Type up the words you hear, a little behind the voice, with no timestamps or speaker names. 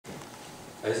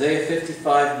Isaiah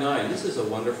 55:9. This is a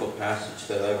wonderful passage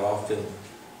that I've often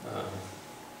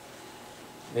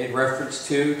made reference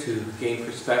to gain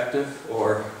perspective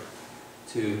or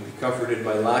to be comforted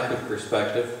by lack of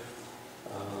perspective.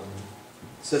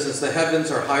 It says, "As the heavens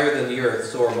are higher than the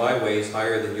earth, so are my ways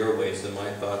higher than your ways, and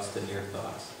my thoughts than your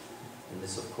thoughts." And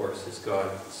this, of course, is God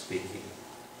speaking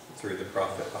through the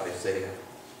prophet Isaiah.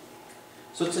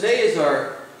 So today is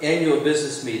our annual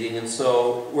business meeting, and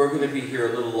so we're going to be here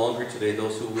a little longer today.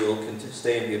 Those who will can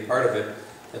stay and be a part of it.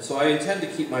 And so I intend to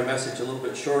keep my message a little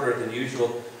bit shorter than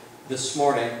usual this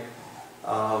morning.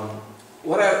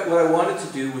 What I wanted to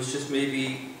do was just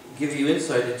maybe give you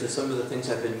insight into some of the things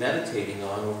I've been meditating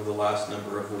on over the last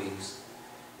number of weeks.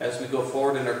 As we go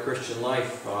forward in our Christian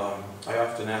life, I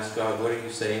often ask God, what are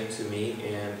you saying to me?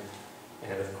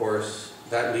 And of course,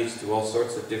 that leads to all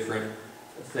sorts of different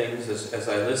things as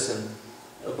I listen.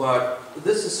 But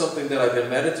this is something that I've been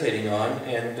meditating on,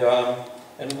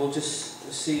 and we'll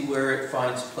just see where it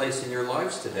finds place in your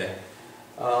lives today.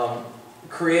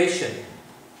 Creation.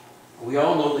 We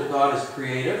all know that God is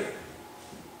creative.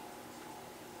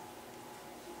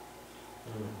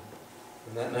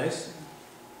 Isn't that nice?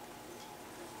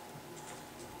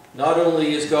 Not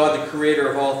only is God the creator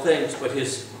of all things, but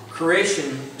His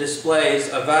creation displays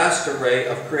a vast array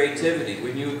of creativity.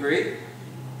 Wouldn't you agree?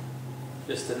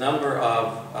 Just the number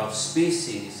of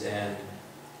species and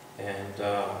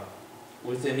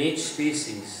within each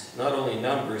species, not only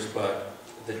numbers, but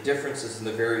the differences and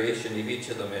the variation of each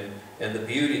of them and the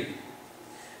beauty.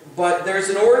 But there's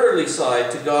an orderly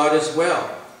side to God as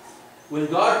well. When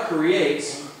God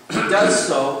creates, He does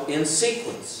so in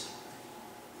sequence.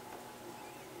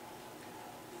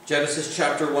 Genesis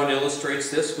chapter 1 illustrates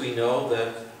this. We know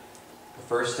that the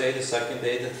first day, the second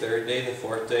day, the third day, the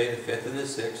fourth day, the fifth and the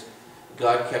sixth,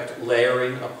 God kept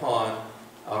layering upon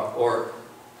or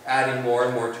adding more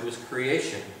and more to His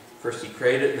creation. First He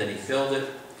created it, and then He filled it,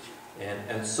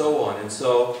 and so on. And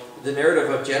so the narrative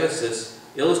of Genesis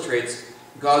illustrates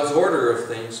God's order of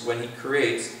things when He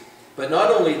creates. But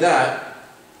not only that,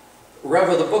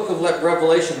 the book of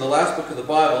Revelation, the last book of the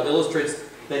Bible, illustrates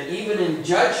that even in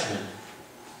judgment,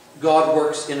 God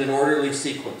works in an orderly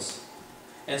sequence.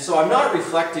 And so I'm not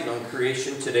reflecting on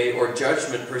creation today or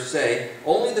judgment per se,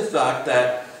 only the fact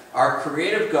that our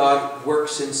creative God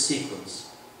works in sequence.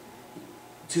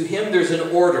 To Him there's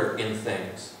an order in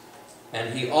things,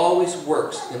 and He always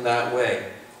works in that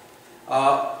way.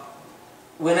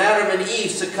 When Adam and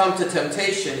Eve succumbed to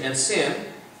temptation and sin,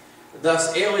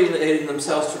 thus alienating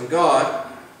themselves from God,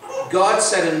 God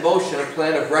set in motion a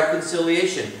plan of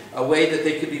reconciliation, a way that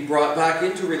they could be brought back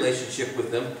into relationship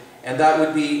with Him, and that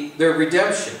would be their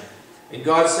redemption. And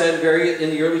God said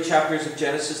in the early chapters of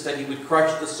Genesis that He would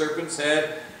crush the serpent's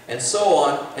head, and so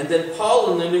on. And then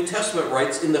Paul in the New Testament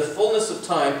writes, in the fullness of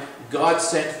time, God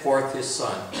sent forth His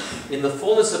Son. In the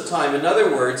fullness of time, in other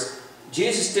words,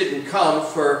 Jesus didn't come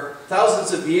for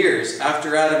thousands of years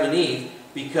after Adam and Eve,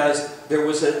 because there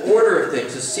was an order of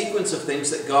things, a sequence of things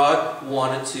that God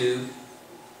wanted to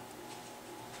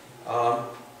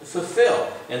fulfill.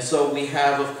 And so we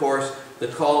have, of course, the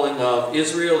calling of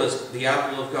Israel as the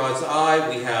apple of God's eye.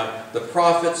 We have the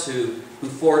prophets who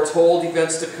foretold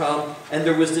events to come. And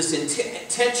there was this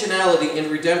intentionality in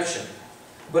redemption.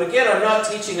 But again, I'm not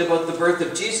teaching about the birth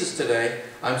of Jesus today.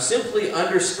 I'm simply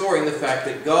underscoring the fact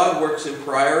that God works in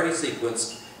priority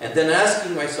sequence, and then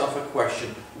asking myself a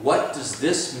question: what does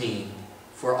this mean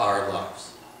for our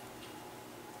lives?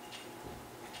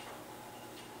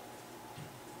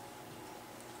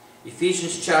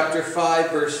 Ephesians chapter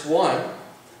 5 verse 1,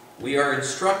 we are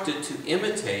instructed to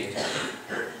imitate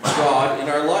God in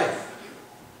our life.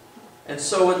 And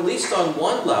so at least on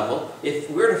one level, if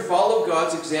we're to follow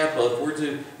God's example, if we're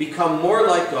to become more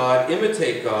like God,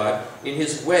 imitate God in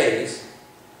His ways,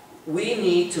 we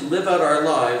need to live out our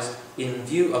lives in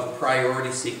view of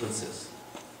priority sequences,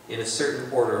 in a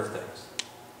certain order of things.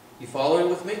 You following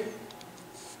with me?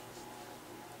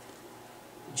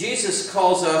 Jesus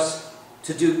calls us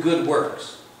to do good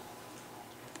works.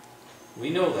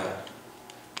 We know that.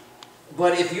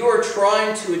 But if you are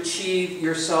trying to achieve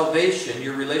your salvation,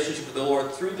 your relationship with the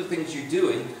Lord, through the things you're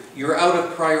doing, you're out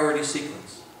of priority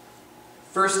sequence.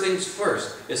 First things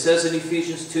first. It says in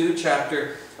Ephesians 2,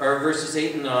 verses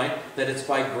 8 and 9, that it's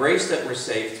by grace that we're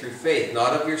saved through faith,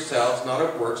 not of yourselves, not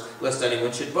of works, lest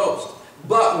anyone should boast.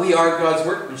 But we are God's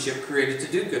workmanship, created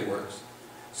to do good works.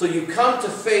 So you come to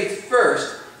faith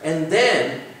first, and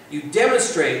then you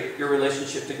demonstrate your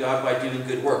relationship to God by doing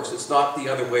good works. It's not the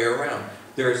other way around.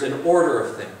 There's an order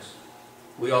of things.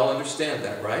 We all understand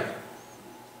that, right?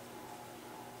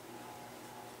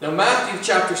 Now Matthew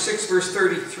chapter 6 verse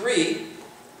 33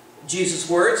 Jesus'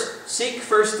 words, seek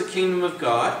first the kingdom of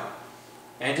God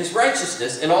and his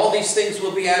righteousness, and all these things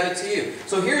will be added to you.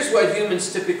 So here's what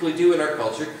humans typically do in our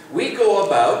culture. We go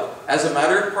about, as a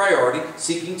matter of priority,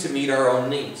 seeking to meet our own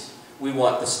needs. We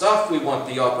want the stuff, we want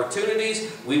the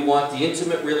opportunities, we want the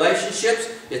intimate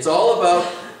relationships. It's all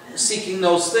about seeking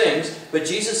those things. But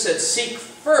Jesus said, seek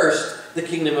first the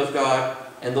kingdom of God,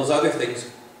 and those other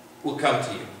things will come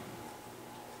to you.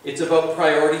 It's about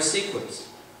priority sequence.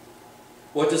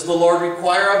 What does the Lord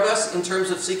require of us in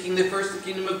terms of seeking first the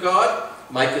kingdom of God?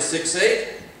 Micah 6:8,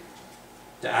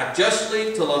 to act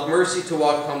justly, to love mercy, to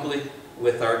walk humbly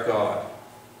with our God.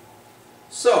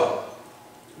 So,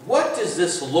 what does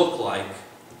this look like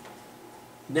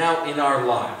now in our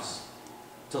lives?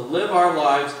 To live our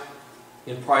lives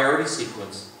in priority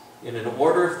sequence, in an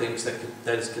order of things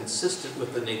that is consistent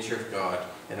with the nature of God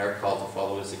and our call to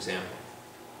follow his example.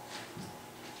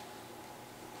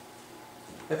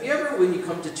 Have you ever, when you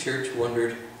come to church,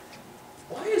 wondered,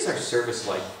 why is our service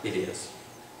like it is?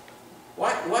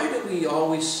 Why do we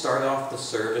always start off the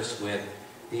service with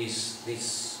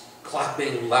these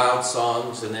clapping, loud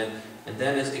songs, and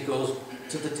then as it goes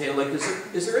to the tail, like,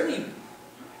 is there any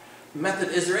method?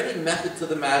 Is there any method to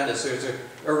the madness, or is there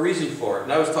a reason for it?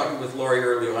 And I was talking with Lori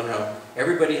early on how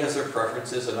everybody has their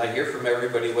preferences, and I hear from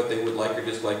everybody what they would like or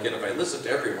dislike. And if I listened to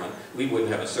everyone, we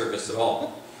wouldn't have a service at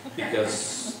all,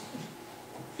 because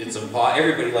it's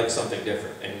everybody likes something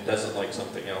different and doesn't like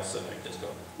something else, and I just go,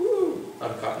 whoo,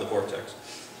 I'm caught in the vortex.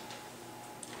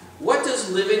 What does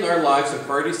living our lives in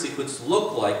priority sequence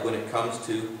look like when it comes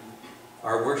to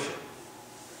our worship?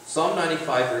 Psalm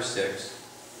 95 verse 6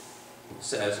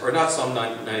 says, or not Psalm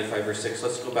 95 verse 6,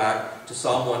 let's go back to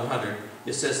Psalm 100.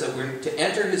 It says that we're to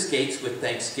enter his gates with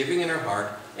thanksgiving in our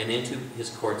heart and into his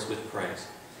courts with praise.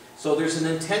 So there's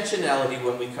an intentionality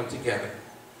when we come together,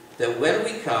 that when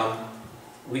we come,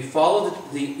 we follow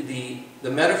the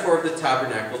metaphor of the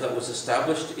tabernacle that was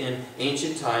established in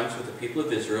ancient times with the people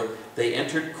of Israel. They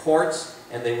entered courts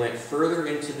and they went further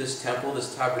into this temple,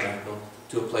 this tabernacle,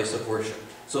 to a place of worship.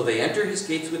 So they enter his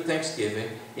gates with thanksgiving,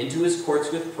 into his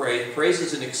courts with praise. Praise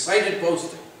is an excited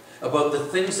boasting about the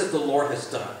things that the Lord has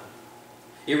done.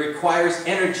 It requires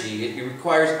energy. It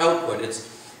requires output.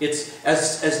 It's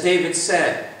as David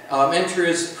said, enter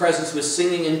his presence with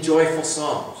singing and joyful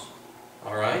songs.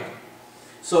 All right?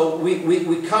 So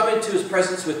we come into his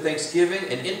presence with thanksgiving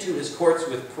and into his courts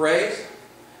with praise.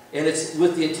 And it's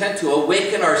with the intent to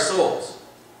awaken our souls,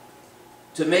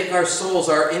 to make our souls,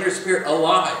 our inner spirit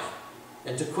alive,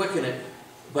 and to quicken it.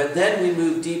 But then we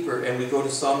move deeper and we go to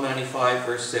Psalm 95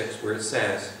 verse 6, where it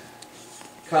says,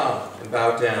 come and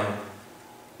bow down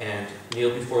and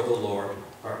kneel before the Lord,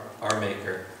 our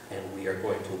Maker, and we are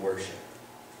going to worship.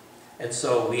 And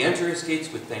so we enter his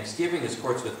gates with thanksgiving, his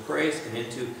courts with praise, and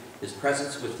into his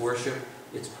presence with worship.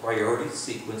 It's priority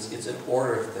sequence. It's an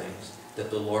order of things that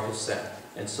the Lord has set.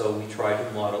 And so we try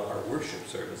to model our worship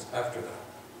service after that.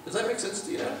 Does that make sense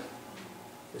to you now?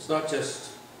 It's not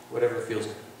just whatever feels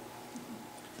good.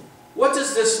 What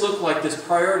does this look like, this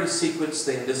priority sequence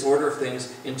thing, this order of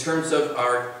things, in terms of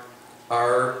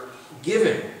our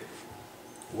giving?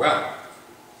 Well,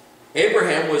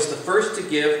 Abraham was the first to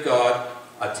give God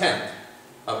a tenth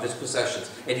of his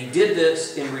possessions. And he did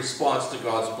this in response to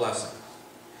God's blessing.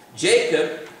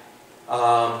 Jacob,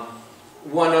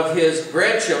 one of his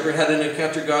grandchildren, had an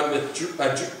encounter God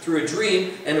through a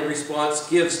dream, and in response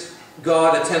gives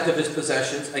God a tenth of his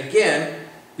possessions. Again,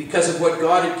 because of what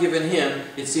God had given him,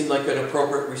 it seemed like an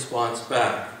appropriate response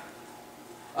back.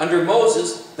 Under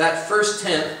Moses, that first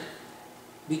tenth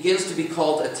begins to be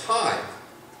called a tithe,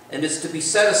 and it's to be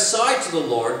set aside to the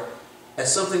Lord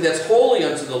as something that's holy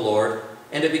unto the Lord,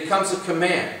 and it becomes a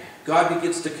command. God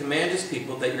begins to command his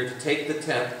people that you're to take the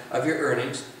tenth of your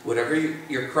earnings, whatever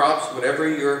your crops, whatever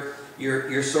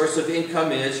your source of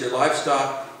income is, your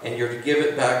livestock, and you're to give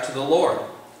it back to the Lord.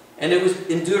 And it was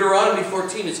in Deuteronomy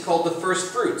 14, it's called the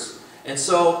first fruits. And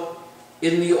so,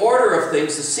 in the order of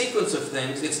things, the sequence of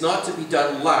things, it's not to be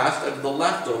done last, out of the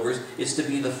leftovers, it's to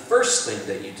be the first thing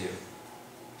that you do.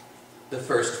 The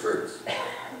first fruits.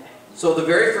 So the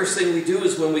very first thing we do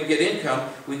is when we get income,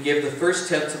 we give the first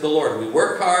tenth to the Lord. We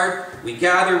work hard, we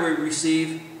gather, we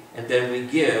receive, and then we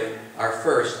give our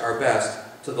first, our best,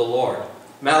 to the Lord.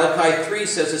 Malachi 3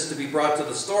 says it's to be brought to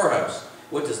the storehouse.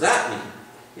 What does that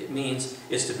mean? It means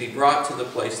it's to be brought to the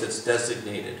place that's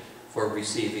designated for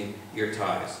receiving your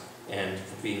tithes and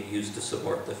for being used to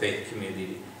support the faith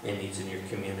community and needs in your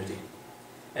community.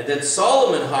 And then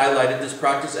Solomon highlighted this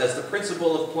practice as the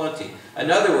principle of plenty. In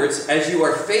other words, as you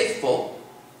are faithful,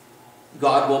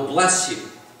 God will bless you.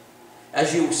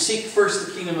 As you seek first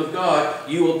the kingdom of God,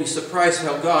 you will be surprised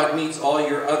how God meets all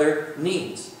your other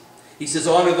needs. He says,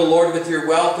 honor the Lord with your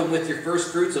wealth and with your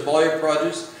first fruits of all your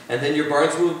produce, and then your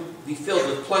barns will be filled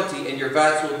with plenty, and your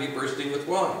vats will be bursting with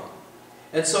wine.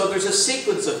 And so there's a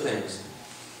sequence of things.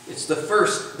 It's the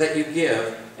first that you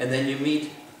give, and then you meet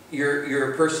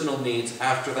your personal needs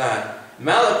after that.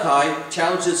 Malachi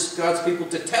challenges God's people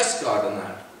to test God on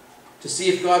that, to see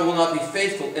if God will not be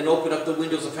faithful and open up the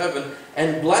windows of heaven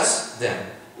and bless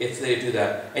them if they do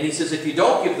that. And he says, if you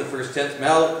don't give the first tenth,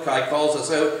 Malachi calls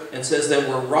us out and says, then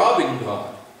we're robbing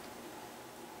God.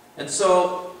 And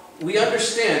so we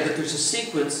understand that there's a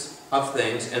sequence of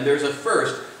things, and there's a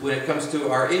first when it comes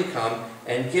to our income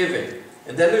and giving.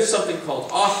 And then there's something called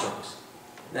offerings.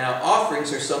 Now,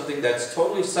 offerings are something that's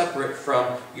totally separate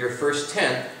from your first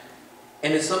tenth,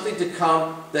 and it's something to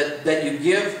come that you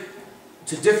give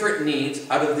to different needs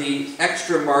out of the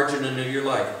extra margin in your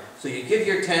life. So you give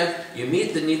your tenth, you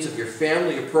meet the needs of your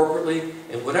family appropriately,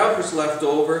 and whatever's left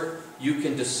over, you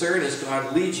can discern as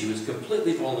God leads you. It's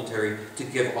completely voluntary to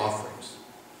give offerings.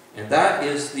 And that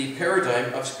is the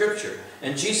paradigm of Scripture.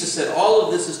 And Jesus said all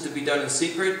of this is to be done in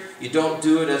secret. You don't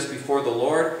do it as before the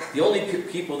Lord. The only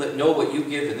people that know what you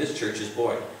give in this church is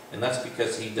Boyd. And that's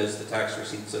because he does the tax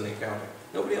receipts and the accounting.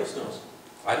 Nobody else knows.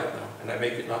 I don't know. And I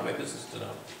make it not my business to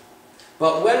know.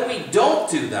 But when we don't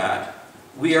do that,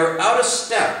 we are out of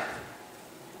step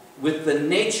with the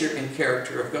nature and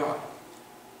character of God.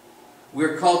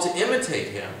 We're called to imitate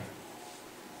Him,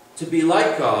 to be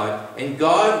like God, and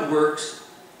God works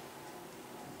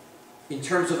in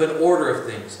terms of an order of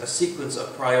things, a sequence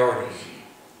of priorities.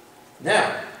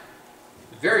 Now,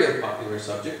 a very unpopular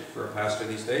subject for a pastor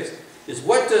these days is,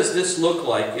 what does this look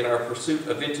like in our pursuit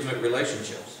of intimate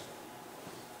relationships?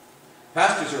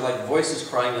 Pastors are like voices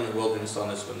crying in the wilderness on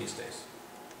this one these days.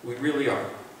 We really are.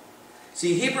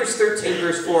 See, Hebrews 13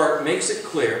 verse 4 makes it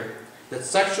clear that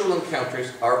sexual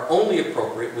encounters are only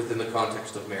appropriate within the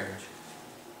context of marriage.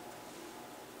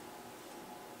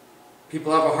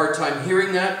 People have a hard time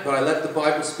hearing that, but I let the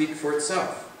Bible speak for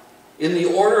itself. In the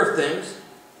order of things,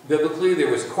 biblically, there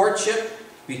was courtship,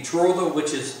 betrothal,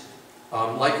 which is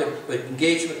like an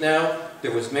engagement now.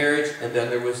 There was marriage, and then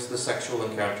there was the sexual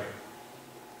encounter.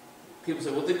 People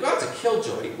say, well, God's a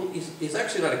killjoy. Well, he's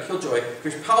actually not a killjoy.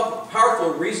 There's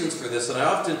powerful reasons for this, and I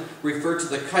often refer to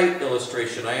the kite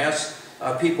illustration. I ask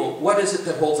people, what is it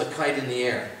that holds a kite in the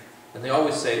air? And they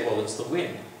always say, well, it's the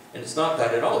wind. And it's not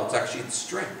that at all. It's actually the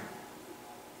string.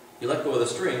 You let go of the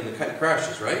string and the kite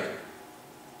crashes, right?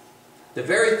 The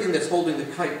very thing that's holding the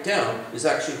kite down is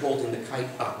actually holding the kite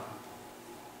up.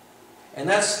 And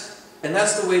that's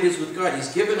the way it is with God.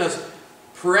 He's given us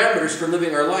parameters for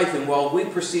living our life, and while we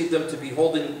perceive them to be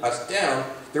holding us down,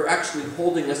 they're actually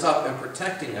holding us up and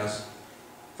protecting us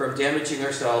from damaging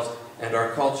ourselves and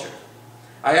our culture.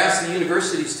 I asked the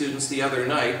university students the other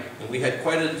night, and we had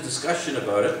quite a discussion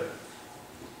about it,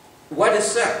 what is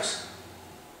sex?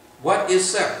 What is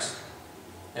sex?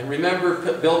 And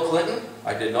remember Bill Clinton?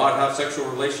 I did not have sexual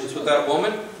relations with that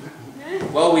woman.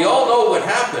 Well, we all know what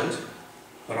happened,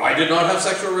 but I did not have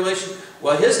sexual relations.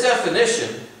 Well, his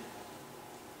definition,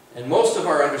 and most of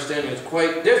our understanding, is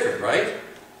quite different, right?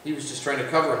 He was just trying to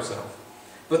cover himself.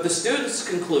 But the students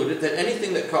concluded that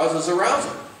anything that causes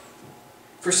arousal.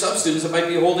 For some students it might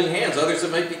be holding hands, others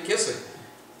it might be kissing.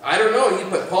 I don't know,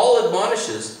 but Paul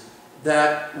admonishes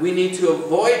that we need to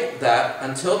avoid that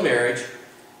until marriage,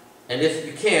 and if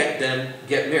you can't, then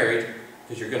get married,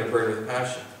 because you're going to burn with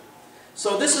passion.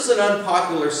 So this is an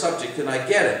unpopular subject, and I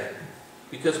get it,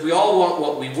 because we all want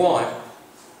what we want.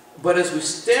 But as we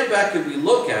stand back and we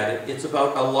look at it, it's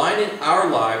about aligning our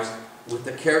lives with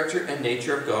the character and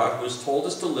nature of God, who has told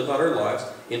us to live out our lives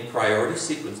in priority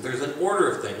sequence. There's an order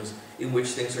of things in which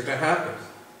things are to happen.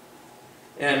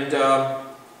 And,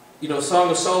 you know, Song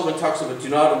of Solomon talks about, do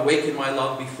not awaken my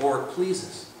love before it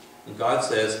pleases. And God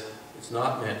says, it's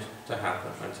not meant to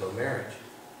happen until marriage.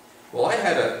 Well, I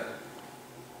had a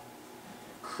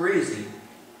crazy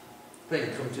thing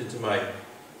come into my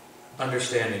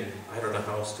understanding. I don't know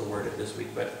how else to word it this week,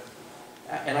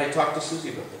 and I talked to Susie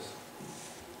about this.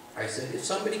 I said, if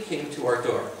somebody came to our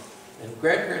door, and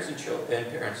grandparents and children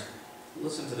and parents,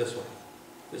 listen to this one.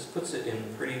 This puts it in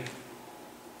pretty,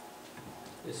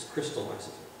 this crystallizes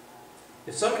it.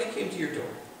 If somebody came to your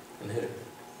door and they had a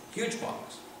huge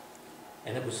box,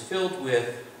 and it was filled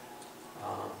with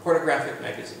pornographic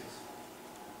magazines,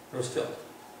 it was filled,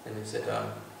 and they said,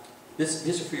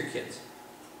 these are for your kids.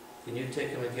 Can you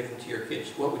take them and give them to your kids?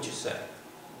 What would you say?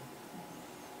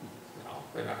 No,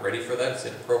 they're not ready for that. It's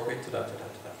inappropriate.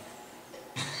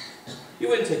 You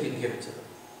wouldn't take it and give it to them.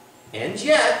 And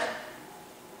yet,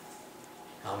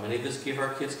 how many of us give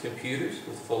our kids computers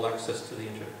with full access to the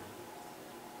internet?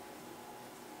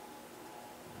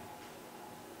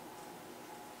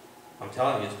 I'm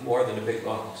telling you, it's more than a big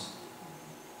box.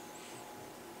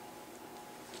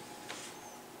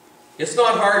 It's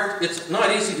not hard, it's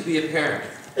not easy to be a parent.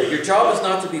 Your job is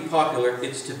not to be popular,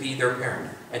 it's to be their parent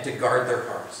and to guard their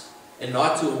hearts and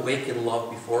not to awaken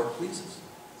love before it pleases.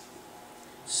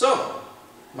 So,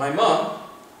 my mom,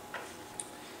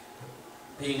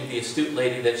 being the astute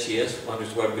lady that she is,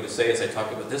 wonders what I'm going to say as I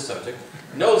talk about this subject,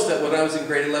 knows that when I was in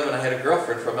grade 11 I had a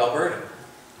girlfriend from Alberta.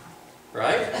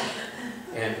 Right?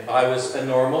 And I was a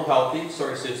normal, healthy,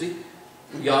 sorry Susie,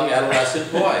 young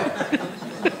adolescent boy.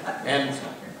 And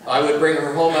I would bring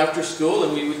her home after school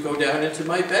and we would go down into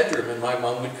my bedroom and my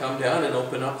mom would come down and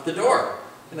open up the door.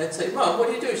 And I'd say, Mom, what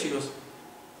do you do? She goes,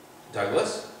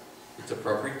 Douglas, it's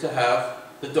appropriate to have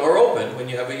the door open when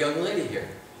you have a young lady here.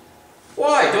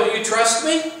 Why? Don't you trust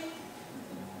me?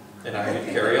 And I would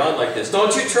carry on like this.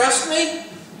 Don't you trust me?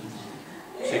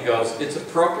 She goes, it's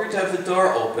appropriate to have the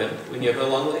door open when you have a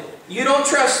young lady. You don't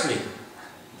trust me.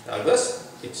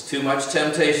 Douglas, it's too much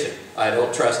temptation. I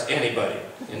don't trust anybody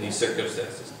in these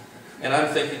circumstances. And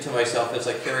I'm thinking to myself as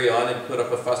I carry on and put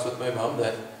up a fuss with my mom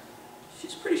that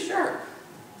she's pretty sharp.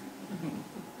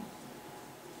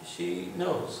 She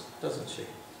knows, doesn't she?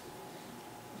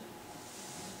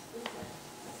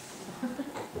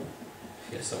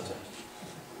 Yes, sometimes.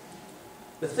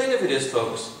 The thing of it is,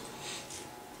 folks,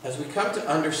 as we come to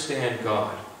understand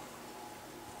God,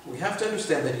 we have to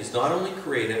understand that He's not only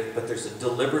creative, but there's a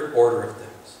deliberate order of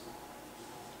things.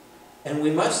 And we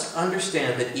must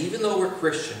understand that even though we're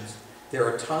Christians, there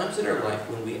are times in our life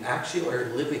when we actually are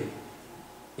living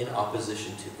in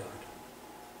opposition to God.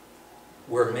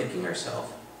 We're putting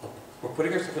ourselves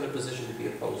in a position to be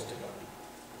opposed to God.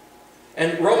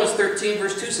 And Romans 13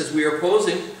 verse 2 says we are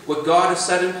opposing what God has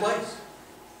set in place,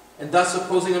 and thus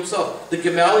opposing Himself. The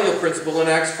Gamaliel principle in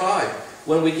Acts 5.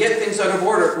 When we get things out of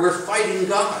order, we're fighting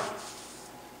God.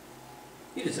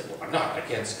 He didn't say, well, I'm not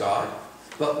against God.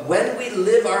 But when we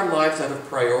live our lives out of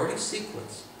priority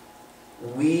sequence,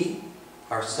 we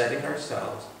are setting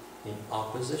ourselves in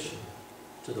opposition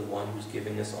to the one who's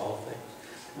giving us all things.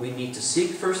 We need to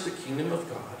seek first the kingdom of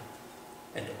God,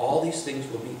 and all these things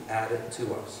will be added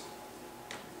to us.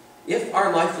 If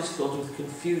our life is filled with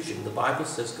confusion, the Bible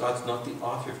says God's not the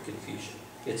author of confusion.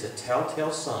 It's a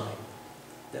telltale sign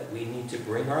that we need to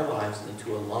bring our lives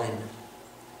into alignment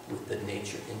with the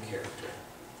nature and character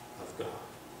of God.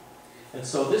 And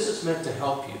so this is meant to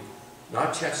help you,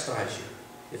 not chastise you.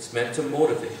 It's meant to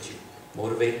motivate you,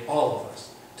 motivate all of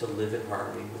us to live in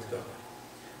harmony with God.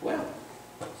 Well,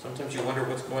 sometimes you wonder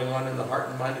what's going on in the heart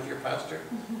and mind of your pastor.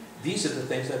 These are the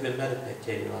things I've been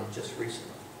meditating on just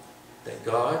recently. That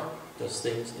God does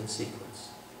things in sequence,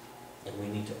 and we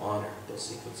need to honor those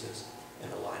sequences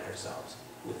and align ourselves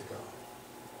with God.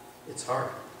 It's hard,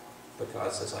 but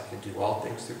God says, I can do all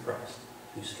things through Christ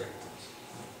who strengthens.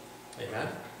 Amen?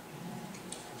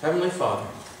 Heavenly Father,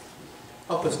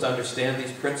 help us to understand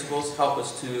these principles. Help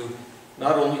us to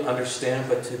not only understand,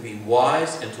 but to be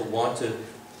wise and to want to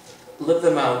live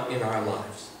them out in our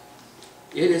lives.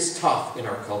 It is tough in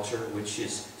our culture, which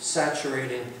is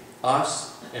saturating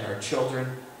us and our children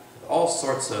with all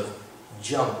sorts of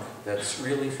junk that's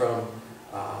really from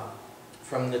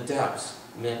the depths,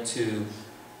 meant to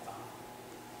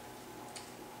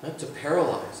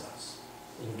paralyze us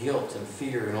in guilt and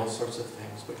fear and all sorts of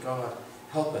things. But God,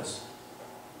 help us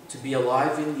to be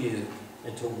alive in you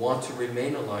and to want to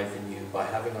remain alive in you by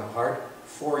having a heart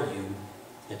for you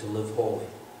and to live holy.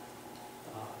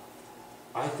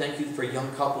 I thank you for young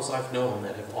couples I've known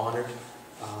that have honored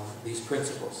these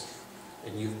principles,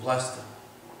 and you've blessed them.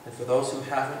 And for those who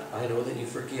haven't, I know that you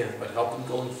forgive, but help them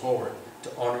going forward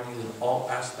to honor you in all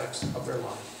aspects of their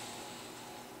life.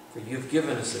 For you've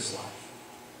given us this life,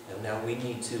 and now we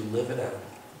need to live it out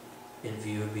in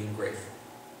view of being grateful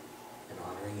and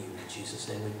honoring you. In Jesus'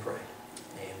 name we pray.